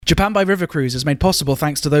Japan by River Cruise is made possible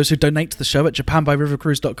thanks to those who donate to the show at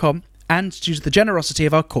japanbyrivercruise.com and due to the generosity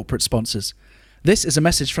of our corporate sponsors. This is a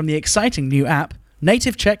message from the exciting new app,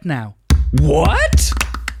 Native Check Now. What?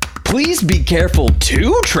 Please be careful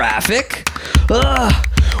too, traffic. Ugh,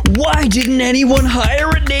 why didn't anyone hire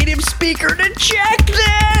a native speaker to check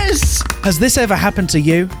this? Has this ever happened to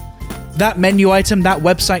you? That menu item, that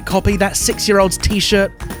website copy, that 6-year-old's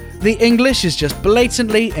t-shirt? The English is just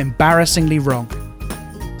blatantly, embarrassingly wrong.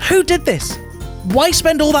 Who did this? Why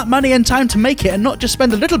spend all that money and time to make it and not just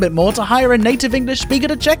spend a little bit more to hire a native English speaker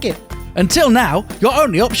to check it? Until now, your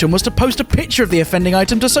only option was to post a picture of the offending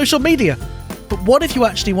item to social media. But what if you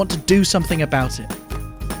actually want to do something about it?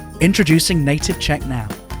 Introducing Native Check Now,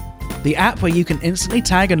 the app where you can instantly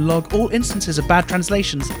tag and log all instances of bad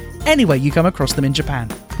translations anywhere you come across them in Japan.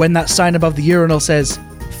 When that sign above the urinal says,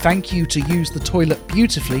 "Thank you to use the toilet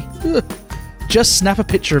beautifully," just snap a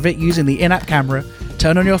picture of it using the in-app camera,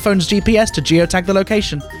 turn on your phone's GPS to geotag the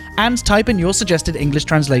location, and type in your suggested English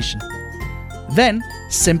translation. Then,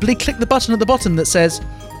 simply click the button at the bottom that says,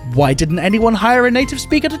 "Why didn't anyone hire a native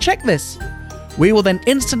speaker to check this?" We will then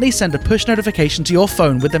instantly send a push notification to your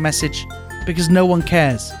phone with the message, "Because no one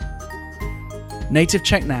cares." Native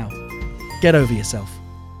Check Now. Get over yourself.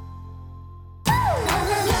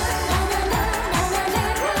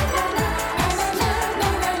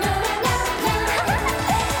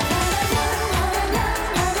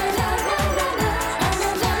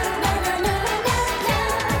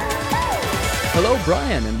 Hello,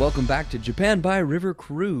 Brian, and welcome back to Japan by River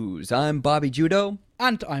Cruise. I'm Bobby Judo.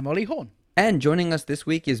 And I'm Ollie Horn. And joining us this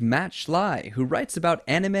week is Matt Schley, who writes about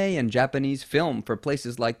anime and Japanese film for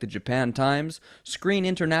places like the Japan Times, Screen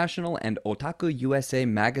International, and Otaku USA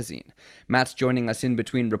magazine. Matt's joining us in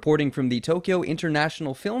between reporting from the Tokyo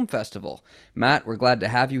International Film Festival. Matt, we're glad to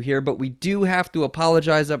have you here, but we do have to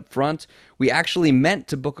apologize up front. We actually meant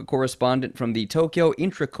to book a correspondent from the Tokyo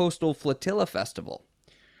Intracoastal Flotilla Festival.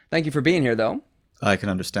 Thank you for being here, though. I can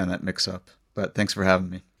understand that mix-up, but thanks for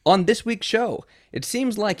having me. On this week's show, it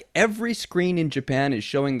seems like every screen in Japan is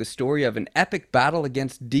showing the story of an epic battle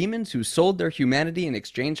against demons who sold their humanity in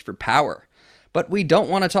exchange for power. But we don't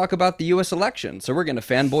want to talk about the US election, so we're going to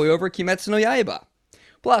fanboy over Kimetsu no Yaiba.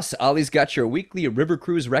 Plus, Ollie's got your weekly River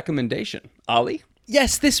Cruise recommendation. Ollie?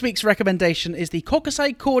 Yes, this week's recommendation is the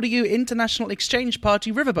Kokusai Koryu International Exchange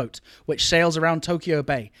Party riverboat, which sails around Tokyo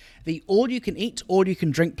Bay. The all-you-can-eat,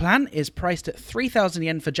 all-you-can-drink plan is priced at 3,000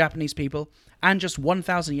 yen for Japanese people and just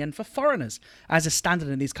 1,000 yen for foreigners, as is standard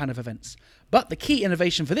in these kind of events. But the key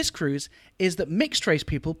innovation for this cruise is that mixed-race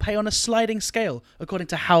people pay on a sliding scale according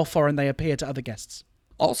to how foreign they appear to other guests.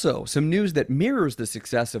 Also, some news that mirrors the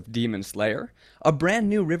success of Demon Slayer. A brand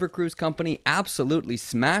new River Cruise company absolutely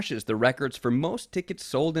smashes the records for most tickets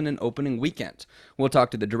sold in an opening weekend. We'll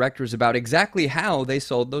talk to the directors about exactly how they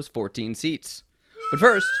sold those 14 seats. But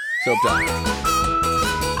first, soap time.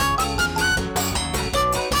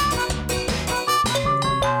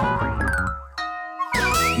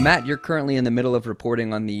 Matt, you're currently in the middle of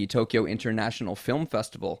reporting on the Tokyo International Film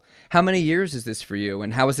Festival. How many years is this for you,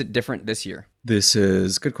 and how is it different this year? This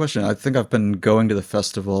is a good question. I think I've been going to the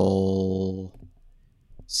festival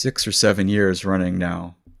 6 or 7 years running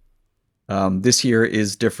now. This year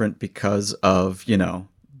is different because of,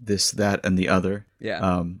 this, that, and the other.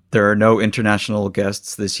 Yeah. There are no international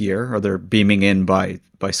guests this year, or they're beaming in by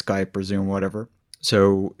Skype or Zoom or whatever.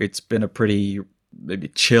 So it's been a pretty, maybe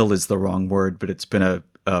chill is the wrong word, but it's been a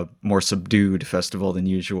more subdued festival than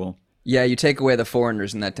usual. Yeah, you take away the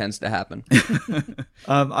foreigners and that tends to happen.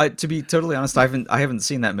 To be totally honest, I haven't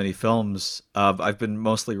seen that many films. I've been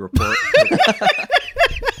mostly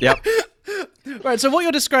Yep. Right, so what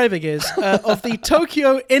you're describing is of the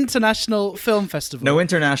Tokyo International Film Festival. No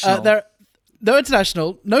international. No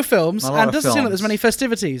international, no films, and it doesn't seem like there's many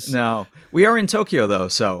festivities. No. We are in Tokyo, though,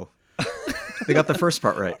 so they got the first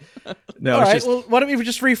part right. No, all right, well, why don't we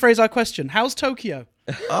just rephrase our question? How's Tokyo?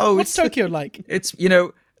 Oh, What's Tokyo like? It's,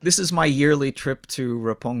 this is my yearly trip to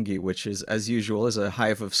Roppongi, which is, as usual, is a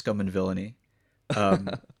hive of scum and villainy.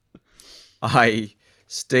 I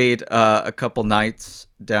stayed a couple nights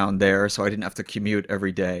down there, so I didn't have to commute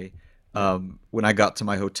every day. When I got to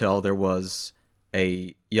my hotel, there was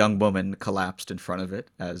a young woman collapsed in front of it,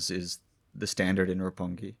 as is the standard in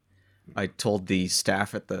Roppongi. I told the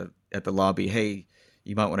staff at the lobby, hey,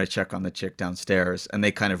 you might want to check on the chick downstairs. And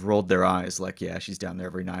they kind of rolled their eyes like, yeah, she's down there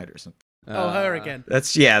every night or something. Oh, her again.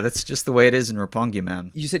 That's just the way it is in Roppongi,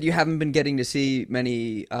 man. You said you haven't been getting to see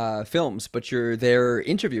many films, but you're there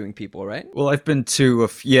interviewing people, right? Well, I've been to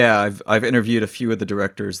I've interviewed a few of the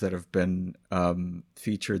directors that have been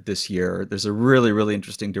featured this year. There's a really, really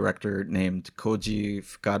interesting director named Koji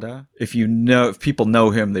Fukada. If people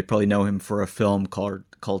know him, they probably know him for a film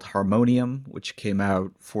called Harmonium, which came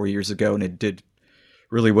out 4 years ago, and it did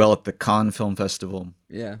really well at the Cannes Film Festival.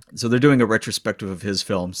 Yeah. So they're doing a retrospective of his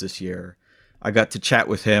films this year. I got to chat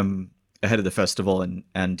with him ahead of the festival,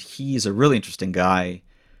 and he's a really interesting guy.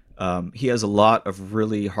 He has a lot of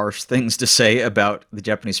really harsh things to say about the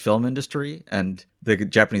Japanese film industry and the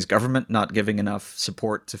Japanese government not giving enough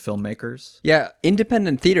support to filmmakers. Yeah,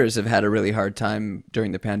 independent theaters have had a really hard time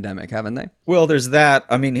during the pandemic, haven't they? Well, there's that.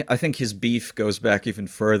 I mean, I think his beef goes back even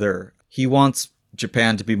further. He wants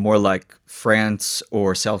Japan to be more like France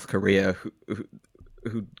or South Korea,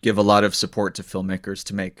 who give a lot of support to filmmakers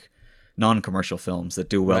to make non-commercial films that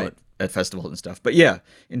do well at festivals and stuff. But yeah,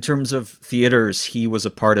 in terms of theaters, he was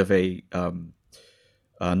a part of a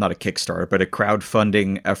not a Kickstarter, but a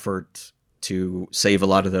crowdfunding effort to save a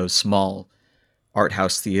lot of those small art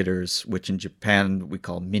house theaters, which in Japan we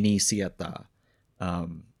call mini theater,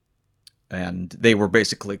 and they were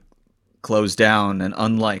basically closed down. And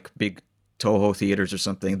unlike big Toho theaters or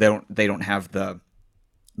something, they don't have the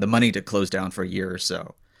money to close down for a year or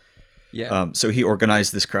so. Yeah. So he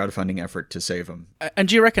organized this crowdfunding effort to save them. And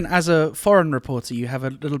do you reckon, as a foreign reporter, you have a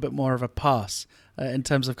little bit more of a pass in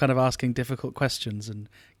terms of kind of asking difficult questions and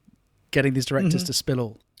getting these directors to spill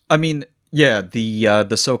all? I mean, yeah,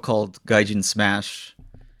 the so-called Gaijin Smash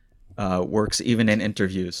works even in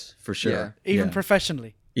interviews, for sure. Yeah. Even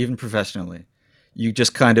professionally. Even professionally. You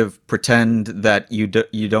just kind of pretend that you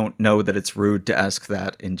don't know that it's rude to ask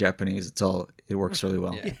that in Japanese. It works really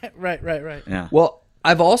well. Yeah, right. Yeah. Well,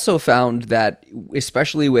 I've also found that,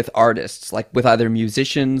 especially with artists, like with either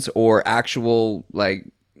musicians or actual like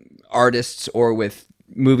artists or with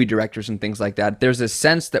movie directors and things like that, there's a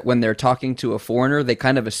sense that when they're talking to a foreigner, they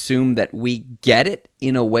kind of assume that we get it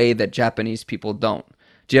in a way that Japanese people don't.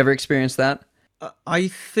 Do you ever experience that? I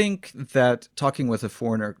think that talking with a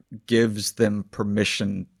foreigner gives them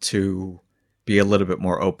permission to be a little bit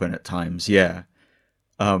more open at times. Yeah.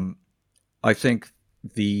 I think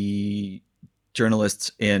the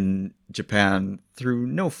journalists in Japan, through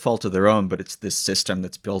no fault of their own, but it's this system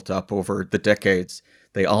that's built up over the decades,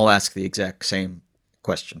 they all ask the exact same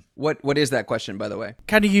question. What is that question, by the way?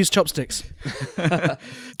 Can you use chopsticks?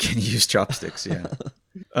 Can you use chopsticks? Yeah.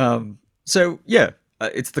 So yeah,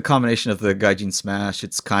 it's the combination of the Gaijin Smash.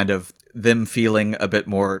 It's kind of them feeling a bit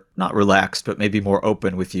more, not relaxed, but maybe more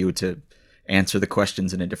open with you to answer the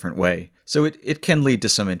questions in a different way. So it can lead to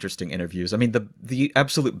some interesting interviews. I mean, the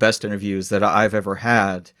absolute best interviews that I've ever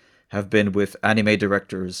had have been with anime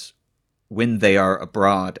directors when they are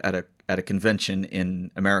abroad at a convention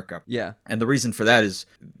in America. Yeah. And the reason for that is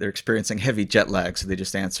they're experiencing heavy jet lag, so they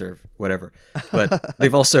just answer whatever. But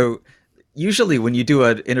they've also, usually when you do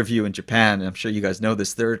an interview in Japan, and I'm sure you guys know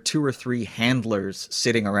this, there are 2 or 3 handlers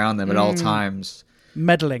sitting around them at all times.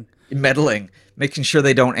 Meddling, making sure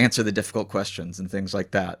they don't answer the difficult questions and things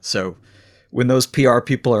like that. So when those PR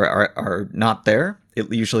people are not there,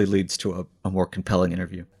 it usually leads to a more compelling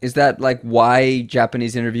interview. Is that like why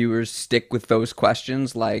Japanese interviewers stick with those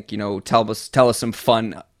questions? Like, tell us some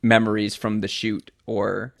fun memories from the shoot,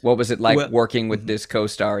 or what was it like working with this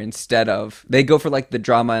co-star, instead of, they go for like the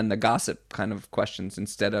drama and the gossip kind of questions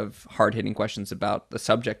instead of hard-hitting questions about the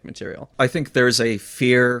subject material. I think there's a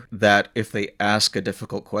fear that if they ask a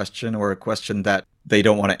difficult question or a question that they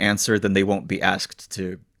don't want to answer, then they won't be asked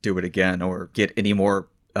to do it again or get any more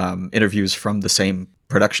interviews from the same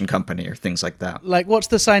production company or things like that. Like, what's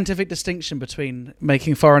the scientific distinction between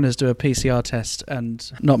making foreigners do a PCR test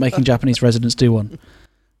and not making Japanese residents do one?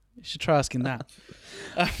 You should try asking that.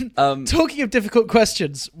 Talking of difficult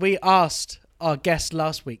questions, we asked our guest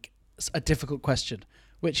last week a difficult question,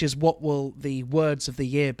 which is, what will the words of the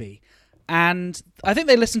year be? And I think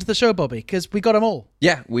they listened to the show, Bobby, because we got them all.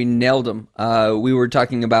 Yeah, we nailed them. We were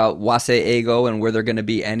talking about Wasei Eigo and were there going to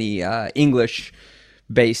be any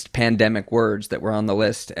English-based pandemic words that were on the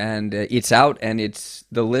list. And it's out, and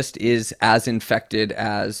the list is as infected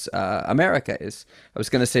as America is. I was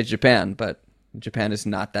going to say Japan, but Japan is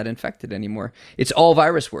not that infected anymore. It's all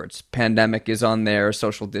virus words. Pandemic is on there.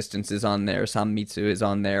 Social distance is on there. Sanmitsu is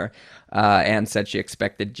on there. Anne said she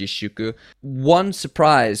expected jishuku. One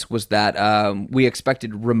surprise was that we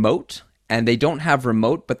expected remote, and they don't have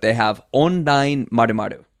remote, but they have online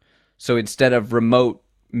marumaru. So instead of remote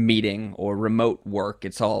meeting or remote work.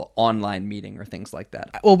 It's all online meeting or things like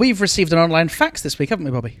that. Well, we've received an online fax this week, haven't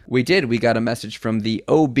we, Bobby? We did. We got a message from the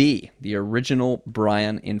OB, the original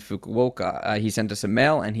Brian in Fukuoka. He sent us a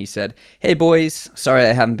mail and he said, "Hey boys, sorry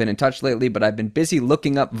I haven't been in touch lately, but I've been busy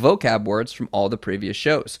looking up vocab words from all the previous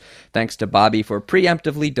shows. Thanks to Bobby for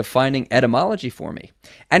preemptively defining etymology for me.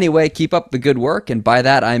 Anyway, keep up the good work, and by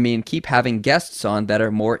that I mean keep having guests on that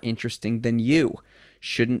are more interesting than you.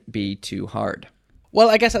 Shouldn't be too hard." Well,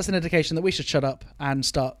 I guess that's an indication that we should shut up and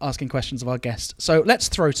start asking questions of our guest. So let's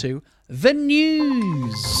throw to the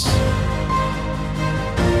news.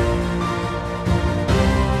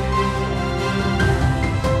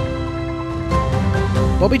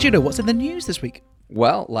 Bobby Judo, what's in the news this week?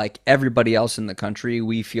 Well, like everybody else in the country,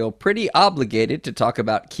 we feel pretty obligated to talk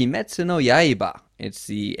about Kimetsu no Yaiba. It's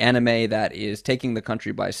the anime that is taking the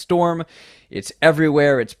country by storm. It's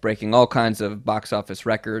everywhere. It's breaking all kinds of box office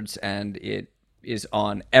records, and it is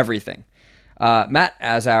on everything. Matt,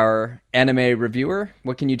 as our anime reviewer,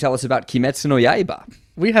 what can you tell us about Kimetsu no Yaiba?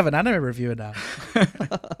 We have an anime reviewer now.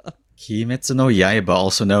 Kimetsu no Yaiba,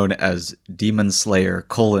 also known as Demon Slayer: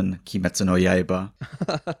 Kimetsu no Yaiba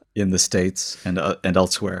in the States and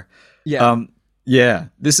elsewhere. Yeah.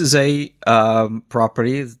 This is a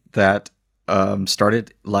property that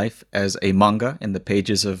started life as a manga in the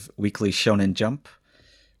pages of Weekly Shonen Jump,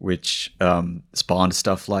 which spawned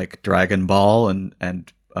stuff like Dragon Ball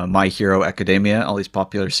and My Hero Academia, all these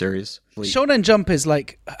popular series. Shonen Jump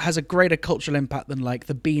has a greater cultural impact than like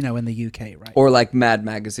the Beano in the UK, right? Or like Mad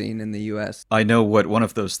Magazine in the US. I know what one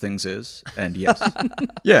of those things is, and yes.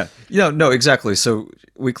 Yeah, no, exactly. So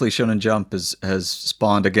Weekly Shonen Jump has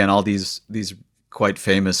spawned, again, all these quite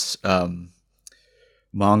famous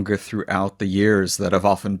manga throughout the years that have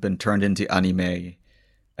often been turned into anime,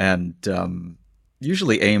 and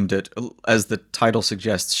usually aimed at, as the title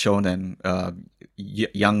suggests, shonen,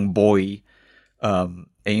 young boy,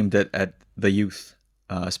 aimed at the youth,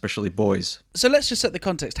 especially boys. So let's just set the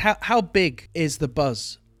context. How big is the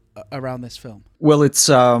buzz around this film? Well,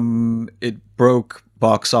 it broke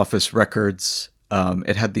box office records.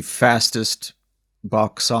 It had the fastest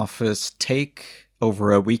box office take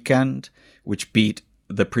over a weekend, which beat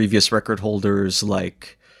the previous record holders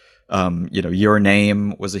like Your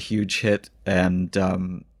Name was a huge hit, and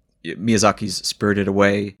Miyazaki's Spirited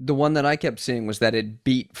Away. The one that I kept seeing was that it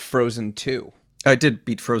beat Frozen 2. I did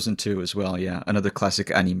beat Frozen 2 as well, yeah. Another classic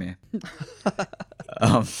anime.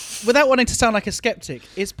 Without wanting to sound like a skeptic,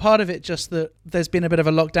 is part of it just that there's been a bit of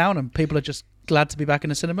a lockdown and people are just glad to be back in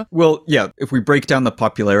a cinema? Well, yeah, if we break down the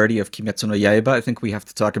popularity of Kimetsu no Yaiba, I think we have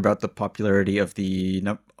to talk about the popularity of the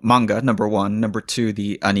manga, number one, number two,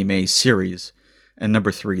 the anime series, and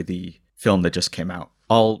number three, the film that just came out.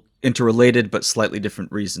 All interrelated, but slightly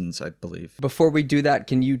different reasons, I believe. Before we do that,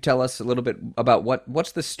 can you tell us a little bit about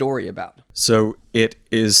what's the story about? So it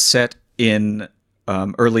is set in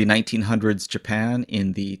early 1900s Japan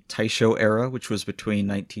in the Taisho era, which was between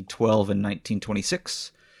 1912 and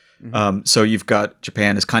 1926. Mm-hmm. So you've got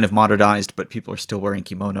Japan is kind of modernized, but people are still wearing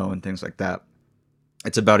kimono and things like that.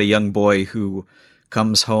 It's about a young boy who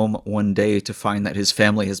comes home one day to find that his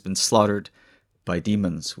family has been slaughtered by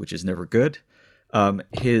demons, which is never good.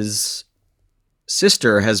 His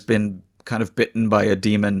sister has been kind of bitten by a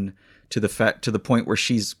demon to the point where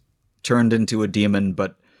she's turned into a demon,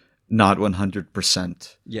 but not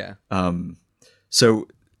 100%. Yeah. So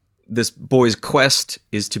this boy's quest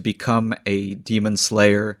is to become a demon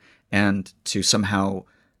slayer and to somehow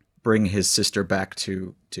bring his sister back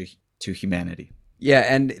to humanity. Yeah,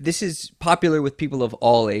 and this is popular with people of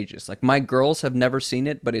all ages. Like, my girls have never seen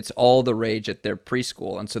it, but it's all the rage at their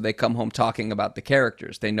preschool. And so they come home talking about the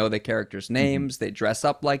characters. They know the characters' names. They dress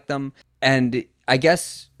up like them. And I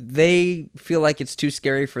guess they feel like it's too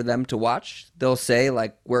scary for them to watch. They'll say,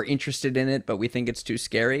 like, we're interested in it, but we think it's too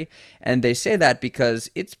scary. And they say that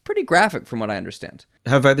because it's pretty graphic from what I understand.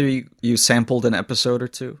 Have either you sampled an episode or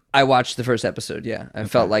two? I watched the first episode, yeah. I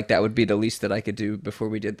felt like that would be the least that I could do before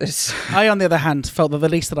we did this. I, on the other hand, felt that the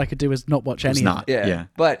least that I could do is not watch any of it. Yeah.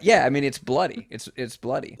 But yeah, I mean, it's bloody. It's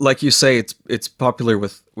bloody. Like you say, it's popular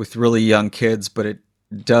with really young kids, but it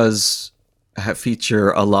does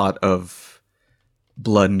feature a lot of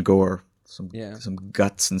blood and gore. Some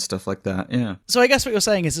guts and stuff like that, yeah. So I guess what you're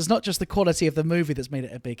saying is it's not just the quality of the movie that's made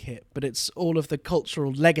it a big hit, but it's all of the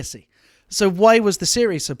cultural legacy. So why was the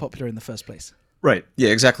series so popular in the first place? Right,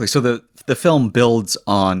 yeah, exactly. So the film builds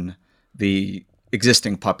on the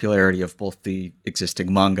existing popularity of both the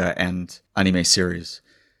existing manga and anime series.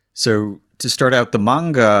 So to start out, the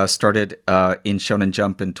manga started in Shonen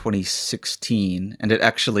Jump in 2016, and it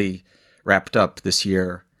actually wrapped up this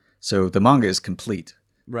year. So the manga is complete.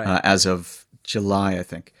 Right. As of July, I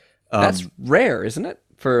think. That's rare, isn't it?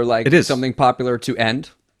 For like It is. something popular to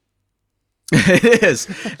end. It is.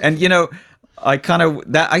 And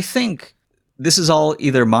I think this is all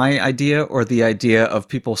either my idea or the idea of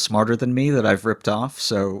people smarter than me that I've ripped off.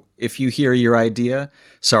 So if you hear your idea,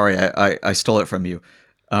 sorry, I stole it from you.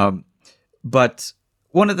 But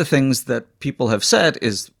one of the things that people have said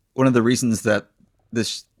is one of the reasons that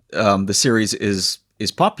this the series is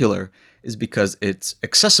popular is because it's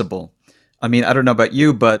accessible. I mean, I don't know about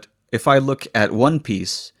you, but if I look at One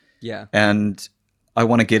Piece, Yeah. and I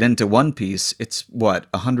want to get into One Piece, it's what,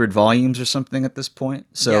 100 volumes or something at this point.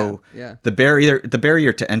 So Yeah. the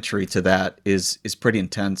barrier to entry to that is pretty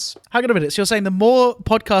intense. Hang on a minute. So you're saying the more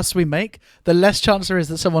podcasts we make, the less chance there is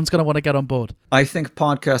that someone's going to want to get on board. I think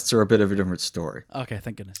podcasts are a bit of a different story. Okay,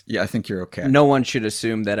 thank goodness. Yeah, I think you're okay. No one should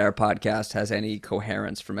assume that our podcast has any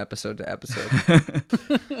coherence from episode to episode.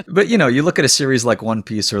 But you look at a series like One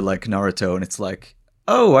Piece or like Naruto, and it's like,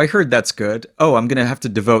 oh, I heard that's good. Oh, I'm going to have to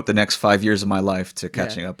devote the next 5 years of my life to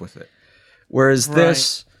catching up with it. Whereas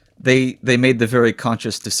this, they made the very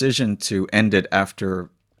conscious decision to end it after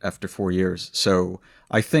 4 years. So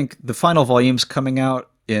I think the final volume's coming out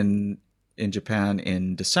in Japan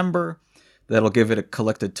in December. That'll give it a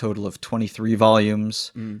collected total of 23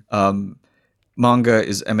 volumes. Manga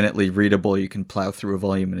is eminently readable. You can plow through a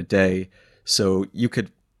volume in a day. So you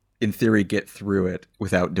could, in theory, get through it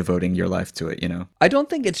without devoting your life to it, I don't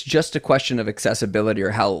think it's just a question of accessibility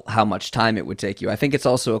or how much time it would take you. I think it's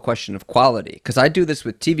also a question of quality, because I do this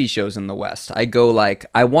with TV shows in the West. I go like,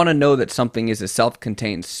 I want to know that something is a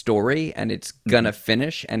self-contained story and it's gonna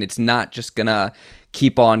finish, and it's not just gonna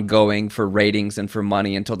keep on going for ratings and for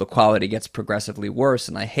money until the quality gets progressively worse,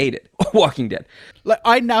 and I hate it. Walking Dead. Like,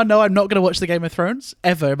 I now know I'm not going to watch the Game of Thrones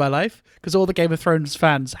ever in my life because all the Game of Thrones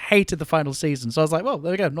fans hated the final season. So I was like, well,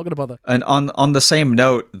 there we go. I'm not going to bother. And on the same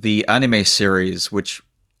note, the anime series, which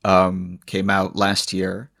came out last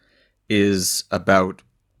year, is about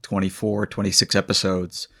 24, 26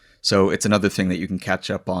 episodes. So it's another thing that you can catch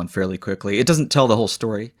up on fairly quickly. It doesn't tell the whole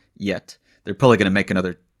story yet. They're probably going to make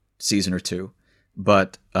another season or two.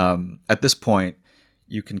 But at this point,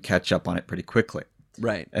 you can catch up on it pretty quickly.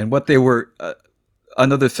 Right. And what they were,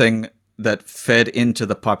 another thing that fed into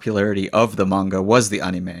the popularity of the manga was the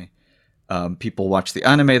anime. People watched the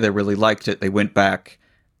anime, they really liked it, they went back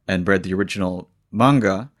and read the original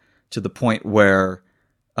manga to the point where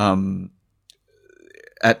at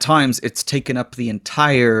times it's taken up the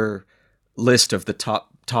entire list of the top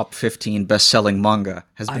 15 best-selling manga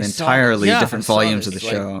has been entirely different volumes of the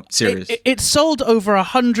show series. It sold over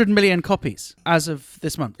 100 million copies as of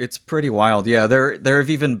this month. It's pretty wild. Yeah, there have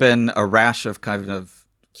even been a rash of kind of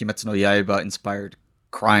Kimetsu no Yaiba inspired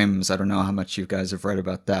crimes. I don't know how much you guys have read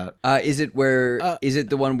about that. Is it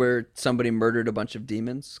the one where somebody murdered a bunch of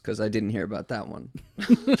demons? Because I didn't hear about that one.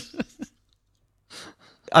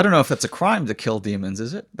 I don't know if that's a crime to kill demons,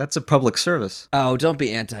 is it? That's a public service. Oh, don't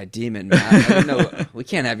be anti-demon, man. No, we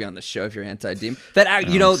can't have you on the show if you're anti-demon.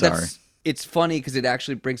 It's funny because it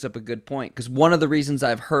actually brings up a good point. Because one of the reasons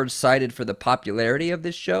I've heard cited for the popularity of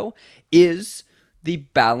this show is the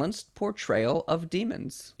balanced portrayal of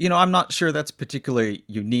demons. I'm not sure that's particularly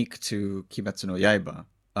unique to Kimetsu no Yaiba.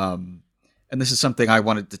 And this is something I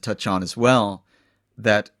wanted to touch on as well,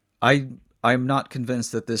 that I'm not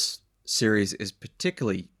convinced that this series is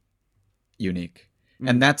particularly unique.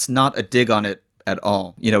 And that's not a dig on it at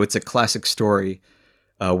all. It's a classic story,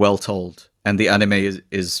 well told, and the anime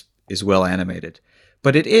is well animated.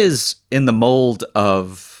 But it is in the mold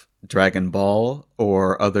of Dragon Ball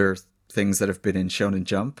or other things that have been in Shonen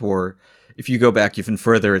Jump, or if you go back even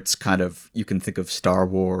further, it's kind of, you can think of Star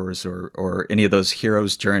Wars or any of those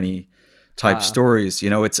hero's journey type stories.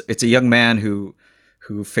 It's a young man who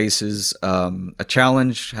faces a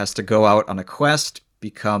challenge, has to go out on a quest,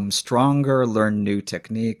 become stronger, learn new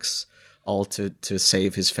techniques, all to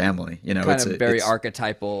save his family. It's very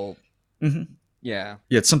archetypal. Mm-hmm. Yeah.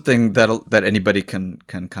 Yeah, it's something that anybody can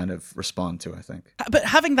kind of respond to, I think. But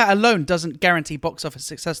having that alone doesn't guarantee box office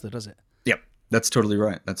success, though, does it? Yep, that's totally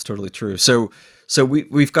right. That's totally true. So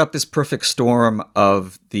we've got this perfect storm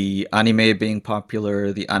of the anime being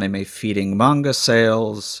popular, the anime feeding manga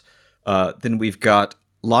sales. Then we've got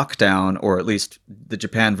lockdown, or at least the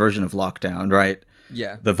Japan version of lockdown, right?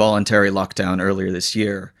 Yeah. The voluntary lockdown earlier this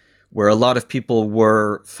year, where a lot of people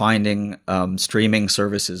were finding streaming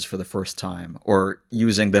services for the first time, or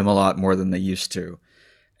using them a lot more than they used to.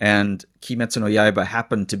 And Kimetsu no Yaiba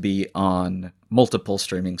happened to be on multiple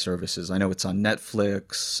streaming services. I know it's on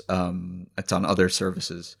Netflix, it's on other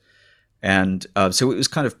services. And so it was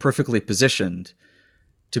kind of perfectly positioned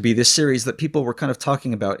to be this series that people were kind of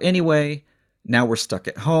talking about anyway. Now we're stuck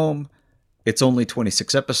at home. it's only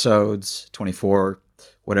 26 episodes, 24,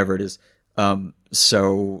 whatever it is.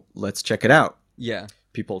 So let's check it out. Yeah.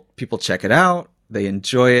 People check it out, they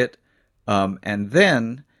enjoy it, and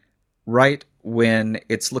then right when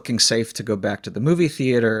it's looking safe to go back to the movie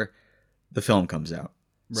theater, the film comes out.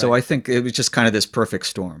 So Right. I think it was just kind of this perfect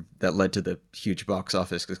storm that led to the huge box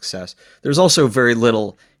office success. There's also very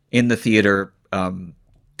little in the theater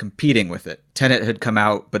competing with it. Tenet had come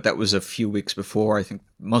out, but that was a few weeks before. I think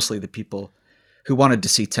mostly the people who wanted to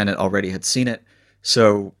see Tenet already had seen it.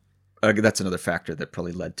 So that's another factor that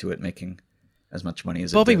probably led to it making as much money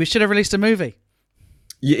as Bobby, it did. we should have released a movie.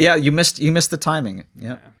 Yeah, you missed the timing.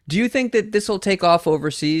 Yeah. Do you think that this will take off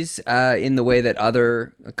overseas in the way that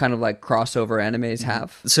other kind of like crossover animes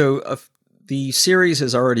have? So the series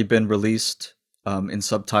has already been released in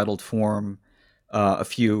subtitled form. A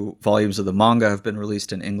few volumes of the manga have been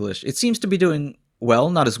released in English. It seems to be doing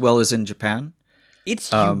well, not as well as in Japan.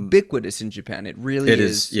 It's ubiquitous in Japan. It really It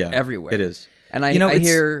is yeah, everywhere. It is. And I it's-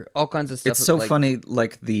 hear all kinds of stuff. It's so like, funny,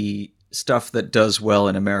 like the stuff that does well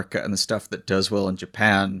in America and the stuff that does well in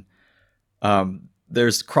Japan.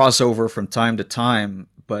 There's crossover from time to time,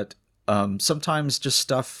 but sometimes just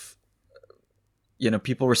stuff,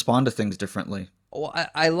 people respond to things differently. Well,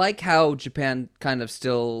 I like how Japan kind of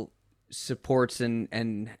still supports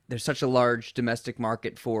and there's such a large domestic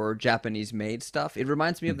market for Japanese made stuff. It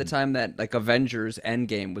reminds me of the time that like Avengers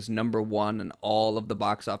Endgame was #1 in all of the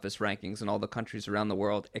box office rankings in all the countries around the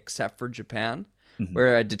world except for Japan,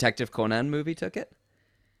 where a Detective Conan movie took it.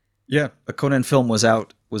 Yeah, a Conan film was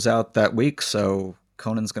out that week, so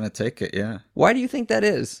Conan's going to take it, yeah. Why do you think that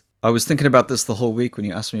is? I was thinking about this the whole week when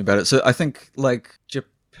you asked me about it. So I think, like,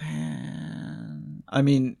 Japan... I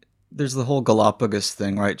mean, there's the whole Galapagos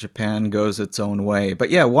thing, right? Japan goes its own way. But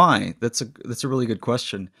yeah, why? That's a really good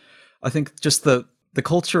question. I think just the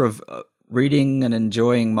culture of reading and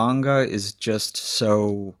enjoying manga is just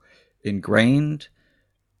so ingrained.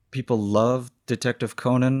 People love Detective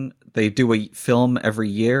Conan. They do a film every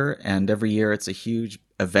year, and every year it's a huge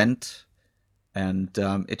event. And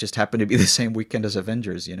it just happened to be the same weekend as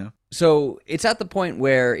Avengers, So it's at the point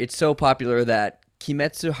where it's so popular that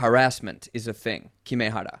Kimetsu harassment is a thing,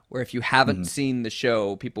 Kimehara, where if you haven't seen the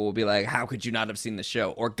show, people will be like, how could you not have seen the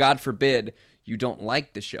show? Or God forbid, you don't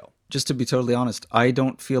like the show. Just to be totally honest, I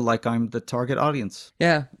don't feel like I'm the target audience.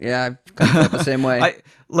 Yeah, I kind of felt the same way.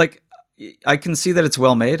 I can see that it's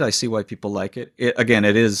well made. I see why people like it. Again,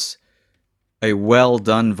 it is a well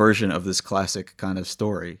done version of this classic kind of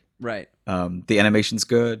story. Right. The animation's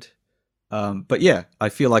good. But yeah, I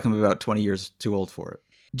feel like I'm about 20 years too old for it.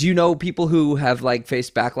 Do you know people who have like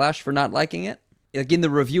faced backlash for not liking it? Like in the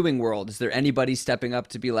reviewing world, is there anybody stepping up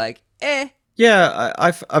to be like, eh? Yeah,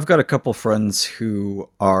 I've got a couple friends who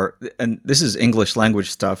are, and this is English language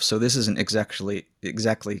stuff, so this isn't exactly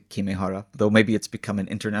Kimehara, though maybe it's become an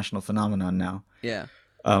international phenomenon now. Yeah.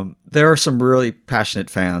 There are some really passionate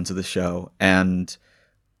fans of the show, and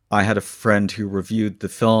I had a friend who reviewed the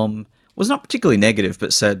film, was not particularly negative,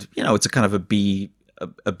 but said, it's a kind of a B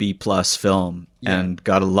plus film, and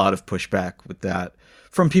got a lot of pushback with that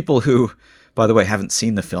from people who, by the way, haven't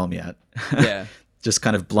seen the film yet. Yeah. Just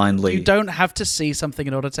kind of blindly. You don't have to see something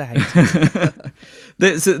in order to hate it.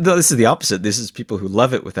 This is the opposite. This is people who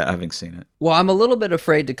love it without having seen it. Well, I'm a little bit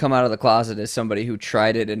afraid to come out of the closet as somebody who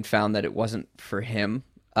tried it and found that it wasn't for him.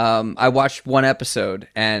 I watched one episode,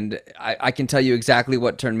 and I can tell you exactly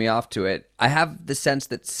what turned me off to it. I have the sense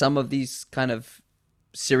that some of these kind of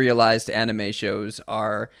serialized anime shows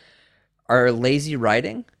are lazy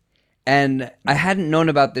writing. And I hadn't known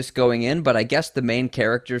about this going in, but I guess the main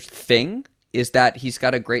character's thing is that he's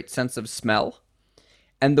got a great sense of smell.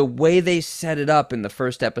 And the way they set it up in the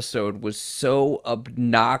first episode was so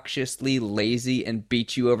obnoxiously lazy and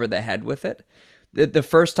beat you over the head with it. The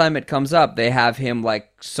first time it comes up, they have him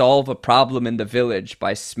like solve a problem in the village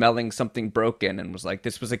by smelling something broken and was like,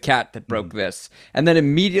 this was a cat that broke this. And then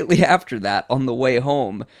immediately after that, on the way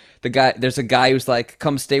home, there's a guy who's like,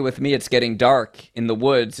 come stay with me, it's getting dark in the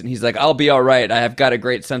woods. And he's like, I'll be all right, I have got a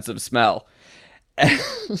great sense of smell.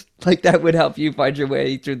 Like that would help you find your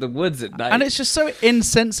way through the woods at night. And it's just so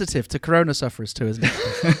insensitive to corona sufferers too, isn't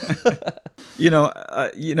it?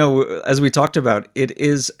 As we talked about, it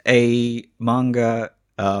is a manga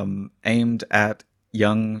aimed at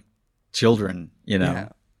young children. Yeah.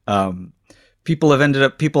 People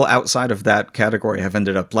outside of that category have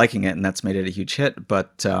ended up liking it, and that's made it a huge hit.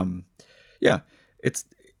 But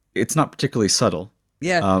it's not particularly subtle.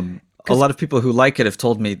 Yeah. A lot of people who like it have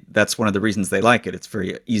told me that's one of the reasons they like it. It's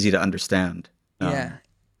very easy to understand. Yeah.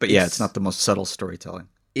 But yeah, it's not the most subtle storytelling.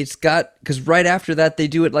 it's got, because right after that they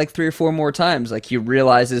do it like 3 or 4 more times. Like he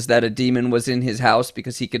realizes that a demon was in his house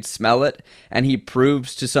because he could smell it, and he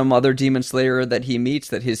proves to some other demon slayer that he meets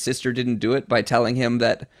that his sister didn't do it by telling him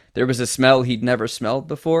that there was a smell he'd never smelled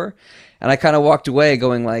before. And I kind of walked away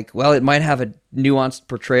going like, well, it might have a nuanced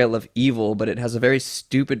portrayal of evil, but it has a very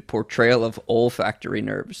stupid portrayal of olfactory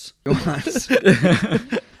nerves.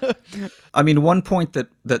 I mean, one point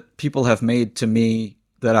that people have made to me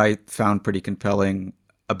that I found pretty compelling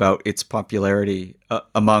about its popularity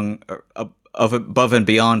among above and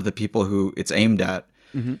beyond the people who it's aimed at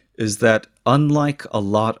is that unlike a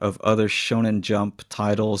lot of other Shonen Jump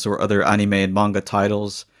titles or other anime and manga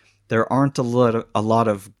titles, there aren't a lot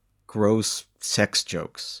of gross sex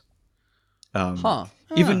jokes.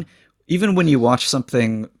 Even when you watch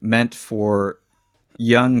something meant for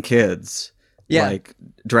young kids, like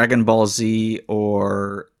Dragon Ball Z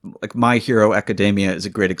or like My Hero Academia is a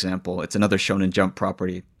great example. It's another Shonen Jump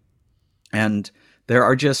property. And there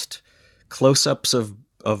are just close-ups of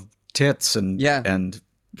tits and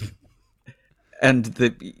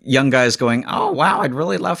the young guys going, oh, wow, I'd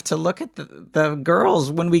really love to look at the girls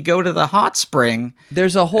when we go to the hot spring.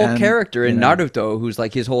 There's a whole character in Naruto who's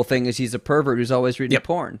like, his whole thing is he's a pervert who's always reading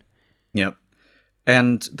porn. Yep.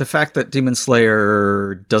 And the fact that Demon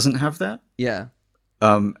Slayer doesn't have that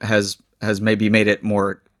has maybe made it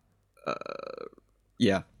more,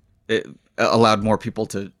 it allowed more people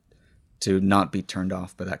to not be turned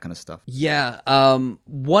off by that kind of stuff. Yeah.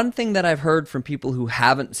 One thing that I've heard from people who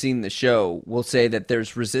haven't seen the show will say that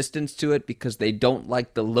there's resistance to it because they don't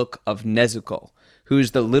like the look of Nezuko,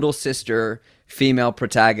 who's the little sister female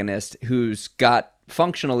protagonist who's got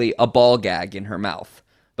functionally a ball gag in her mouth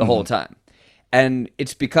the whole time. And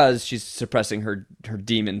it's because she's suppressing her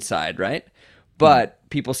demon side, right? But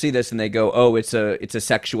people see this and they go, oh, it's a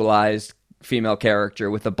sexualized female character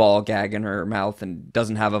with a ball gag in her mouth and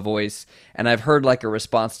doesn't have a voice. And I've heard like a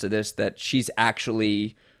response to this that she's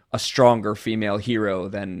actually a stronger female hero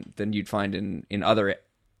than you'd find in other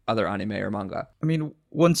anime or manga. I mean,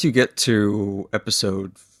 once you get to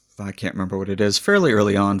episode, I can't remember what it is, fairly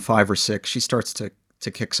early on, 5 or 6, she starts to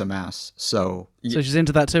kick some ass. So she's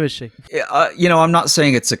into that too, is she? I'm not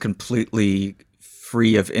saying it's a completely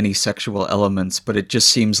free of any sexual elements, but it just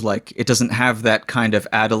seems like it doesn't have that kind of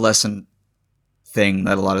adolescent thing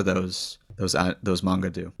that a lot of those manga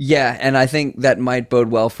do. Yeah, and I think that might bode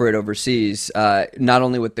well for it overseas, not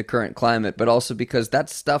only with the current climate, but also because that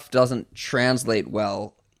stuff doesn't translate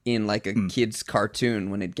well in like a kid's cartoon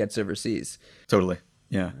when it gets overseas. Totally.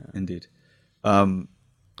 Yeah, indeed.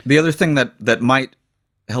 The other thing that might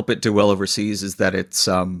help it do well overseas is that it's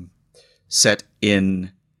set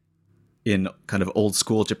in kind of old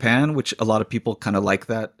school Japan, which a lot of people kind of like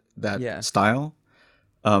that style.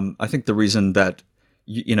 I think the reason that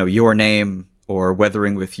Your Name or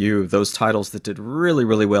Weathering with You, those titles that did really,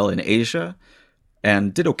 really well in Asia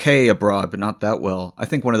and did okay abroad, but not that well. I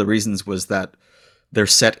think one of the reasons was that they're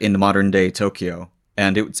set in modern day Tokyo.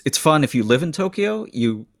 And it's fun if you live in Tokyo,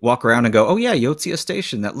 you walk around and go, oh yeah, Yotsuya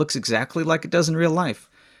Station, that looks exactly like it does in real life.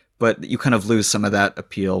 But you kind of lose some of that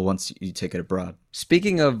appeal once you take it abroad.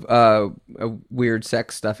 Speaking of weird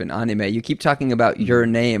sex stuff in anime, you keep talking about Your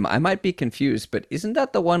Name. I might be confused, but isn't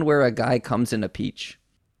that the one where a guy comes in a peach?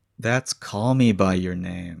 That's Call Me By Your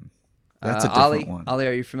Name. That's a different one. Ollie,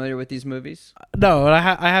 are you familiar with these movies? No, I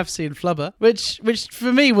have seen Flubber, which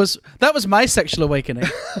for me was my sexual awakening.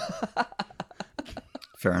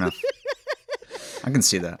 Fair enough. I can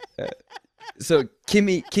see that. So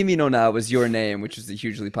Kimi no Na was Your Name, which was a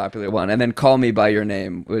hugely popular one, and then Call Me By Your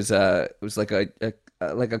Name was like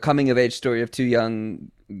a coming of age story of 2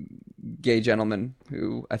 young gay gentlemen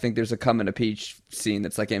who, I think there's a cum in a peach scene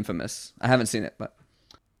that's like infamous. I haven't seen it, but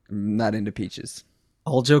I'm not into peaches.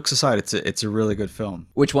 All jokes aside, it's a really good film.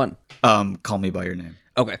 Which one? Call Me By Your Name.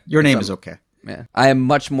 Okay. Your Name is okay. Yeah, I am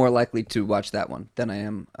much more likely to watch that one than I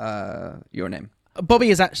am Your Name. Bobby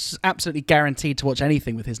is absolutely guaranteed to watch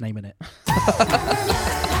anything with his name in it.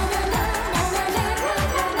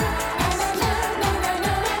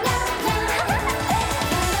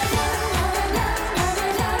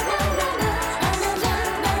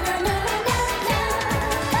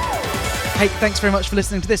 Hey, thanks very much for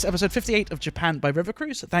listening to this episode 58 of Japan by River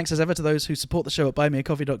Cruise. Thanks as ever to those who support the show at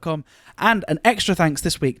buymeacoffee.com. And an extra thanks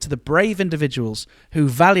this week to the brave individuals who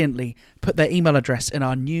valiantly put their email address in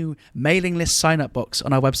our new mailing list sign-up box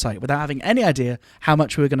on our website without having any idea how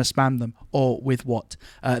much we were going to spam them or with what.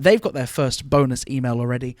 They've got their first bonus email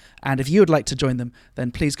already. And if you would like to join them, then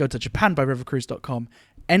please go to japanbyrivercruise.com,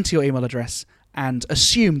 enter your email address, and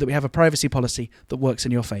assume that we have a privacy policy that works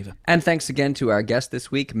in your favor. And thanks again to our guest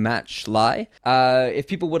this week, Matt Schley. If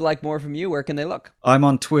people would like more from you, where can they look? I'm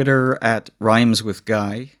on Twitter at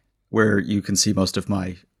rhymeswithguy, where you can see most of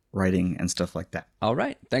my writing and stuff like that. All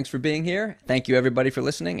right. Thanks for being here. Thank you, everybody, for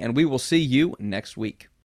listening, and we will see you next week.